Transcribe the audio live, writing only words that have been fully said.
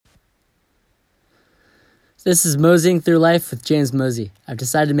This is Moseying Through Life with James Mosey. I've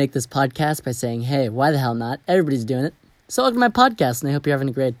decided to make this podcast by saying, hey, why the hell not? Everybody's doing it. So welcome to my podcast, and I hope you're having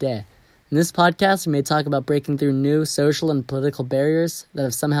a great day. In this podcast, we may talk about breaking through new social and political barriers that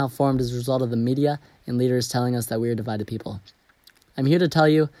have somehow formed as a result of the media and leaders telling us that we are divided people. I'm here to tell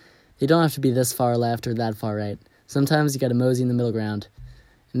you, you don't have to be this far left or that far right. Sometimes you gotta mosey in the middle ground.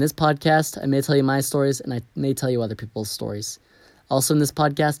 In this podcast, I may tell you my stories, and I may tell you other people's stories. Also in this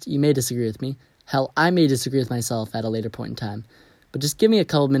podcast, you may disagree with me. Hell, I may disagree with myself at a later point in time, but just give me a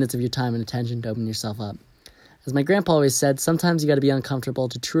couple minutes of your time and attention to open yourself up. As my grandpa always said, sometimes you gotta be uncomfortable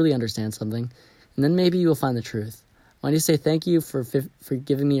to truly understand something, and then maybe you will find the truth. I want to say thank you for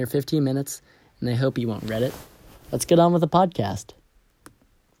giving me your 15 minutes, and I hope you won't regret it. Let's get on with the podcast.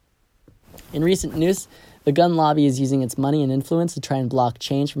 In recent news, the gun lobby is using its money and influence to try and block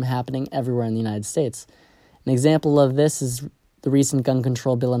change from happening everywhere in the United States. An example of this is the recent gun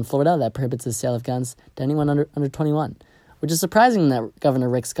control bill in Florida that prohibits the sale of guns to anyone under 21, which is surprising that Governor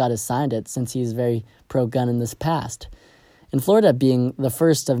Rick Scott has signed it since he is very pro-gun in this past. In Florida being the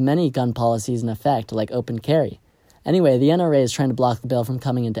first of many gun policies in effect, like open carry. Anyway, the NRA is trying to block the bill from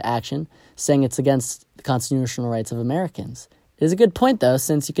coming into action, saying it's against the constitutional rights of Americans. It is a good point, though,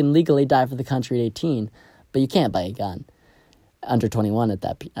 since you can legally die for the country at 18, but you can't buy a gun under 21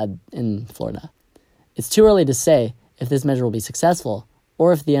 in Florida. It's too early to say if this measure will be successful,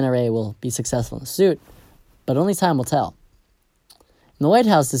 or if the NRA will be successful in the suit, but only time will tell. In the White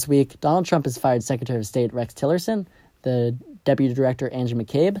House this week, Donald Trump has fired Secretary of State Rex Tillerson, the Deputy Director Andrew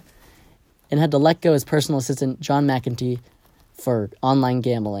McCabe, and had to let go his personal assistant John McEntee for online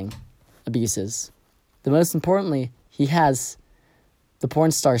gambling abuses. The most importantly, he has the porn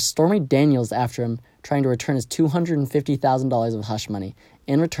star Stormy Daniels after him, trying to return his $250,000 of hush money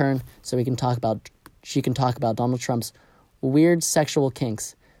in return so she can talk about Donald Trump's weird sexual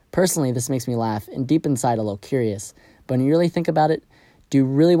kinks. Personally, this makes me laugh, and deep inside a little curious. But when you really think about it, do you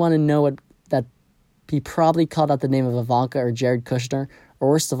really want to know that he probably called out the name of Ivanka or Jared Kushner, or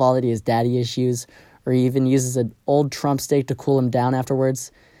worst of all, that he has daddy issues, or he even uses an old Trump steak to cool him down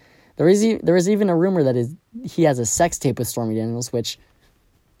afterwards? There is even a rumor that he has a sex tape with Stormy Daniels, which,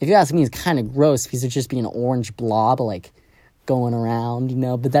 if you ask me, is kind of gross because it'd just be an orange blob, going around,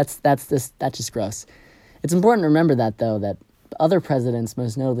 but that's just gross. It's important to remember that, though, that other presidents,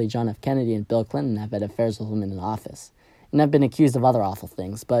 most notably John F. Kennedy and Bill Clinton, have had affairs with women in office and have been accused of other awful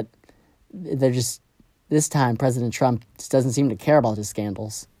things, but this time, President Trump just doesn't seem to care about his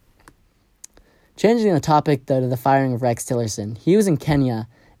scandals. Changing the topic, though, to the firing of Rex Tillerson, he was in Kenya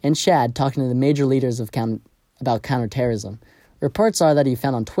and Chad talking to the major leaders about counterterrorism. Reports are that he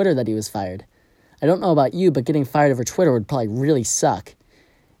found on Twitter that he was fired. I don't know about you, but getting fired over Twitter would probably really suck.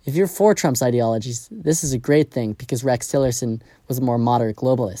 If you're for Trump's ideologies, this is a great thing because Rex Tillerson was a more moderate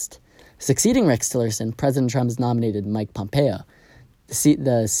globalist. Succeeding Rex Tillerson, President Trump has nominated Mike Pompeo,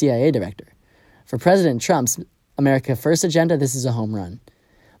 the CIA director. For President Trump's America First agenda, this is a home run.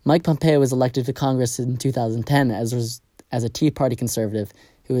 Mike Pompeo was elected to Congress in 2010 as a Tea Party conservative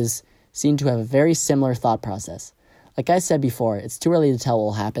who is seen to have a very similar thought process. Like I said before, it's too early to tell what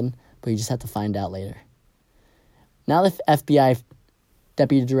will happen, but you just have to find out later. Now the FBI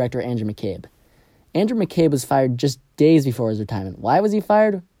Deputy Director Andrew McCabe. Andrew McCabe was fired just days before his retirement. Why was he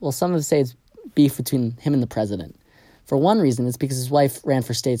fired? Well, some have say it's beef between him and the president. For one reason, it's because his wife ran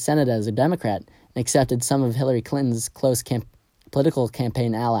for state senate as a Democrat and accepted some of Hillary Clinton's close political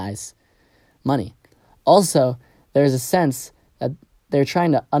campaign allies' money. Also, there's a sense that they're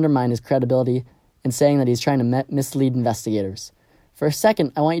trying to undermine his credibility and saying that he's trying to mislead investigators. For a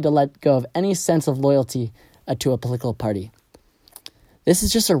second, I want you to let go of any sense of loyalty to a political party. This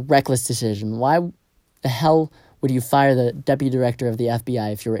is just a reckless decision. Why the hell would you fire the deputy director of the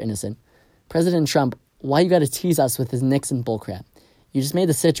FBI if you were innocent? President Trump, why you gotta tease us with his Nixon bullcrap? You just made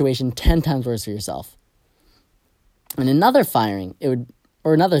the situation 10 times worse for yourself. And another firing, it would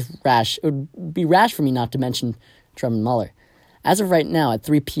be rash for me not to mention Trump and Mueller. As of right now, at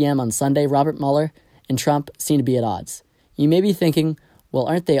 3 p.m. on Sunday, Robert Mueller and Trump seem to be at odds. You may be thinking, well,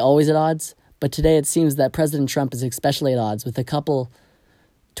 aren't they always at odds? But today it seems that President Trump is especially at odds with a couple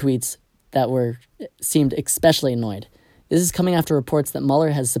tweets that seemed especially annoyed. This is coming after reports that Mueller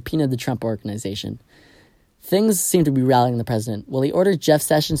has subpoenaed the Trump Organization. Things seem to be rallying the president. Will he order Jeff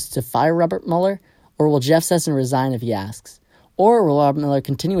Sessions to fire Robert Mueller, or will Jeff Sessions resign if he asks? Or will Robert Mueller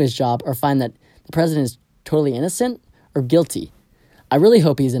continue his job or find that the president is totally innocent or guilty? I really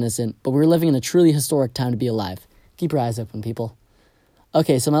hope he's innocent, but we're living in a truly historic time to be alive. Keep your eyes open, people.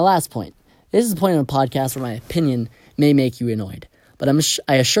 Okay, so my last point. This is the point of a podcast where my opinion may make you annoyed, but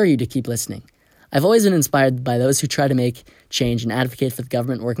I assure you to keep listening. I've always been inspired by those who try to make change and advocate for the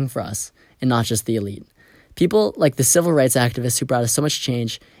government working for us, and not just the elite. People like the civil rights activists who brought us so much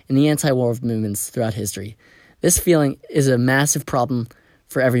change in the anti-war movements throughout history. This feeling is a massive problem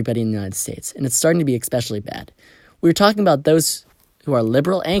for everybody in the United States, and it's starting to be especially bad. We're talking about those who are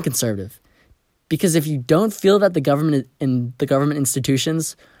liberal and conservative, because if you don't feel that the government and the government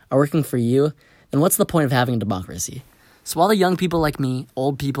institutions are working for you, then what's the point of having a democracy? So all the young people like me,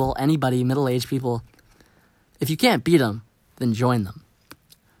 old people, anybody, middle-aged people, if you can't beat them, then join them.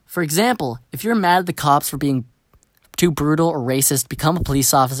 For example, if you're mad at the cops for being too brutal or racist, become a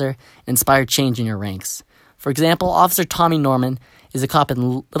police officer and inspire change in your ranks. For example, Officer Tommy Norman is a cop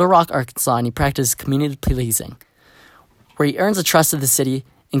in Little Rock, Arkansas, and he practices community policing, where he earns the trust of the city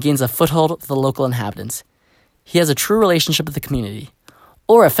and gains a foothold with the local inhabitants. He has a true relationship with the community.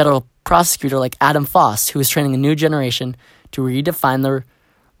 Or a federal prosecutor like Adam Foss, who is training a new generation to redefine their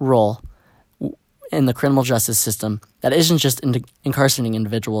role in the criminal justice system that isn't just incarcerating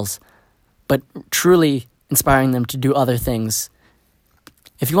individuals, but truly inspiring them to do other things.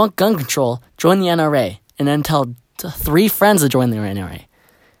 If you want gun control, join the NRA, and then tell 3 friends to join the NRA.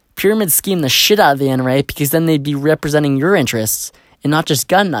 Pyramid scheme the shit out of the NRA, because then they'd be representing your interests and not just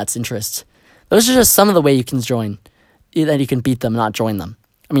gun nuts' interests. Those are just some of the ways you can join, that you can beat them, not join them.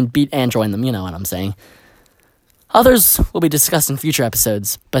 I mean, beat and join them, you know what I'm saying. Others will be discussed in future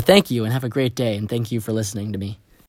episodes, but thank you and have a great day, and thank you for listening to me.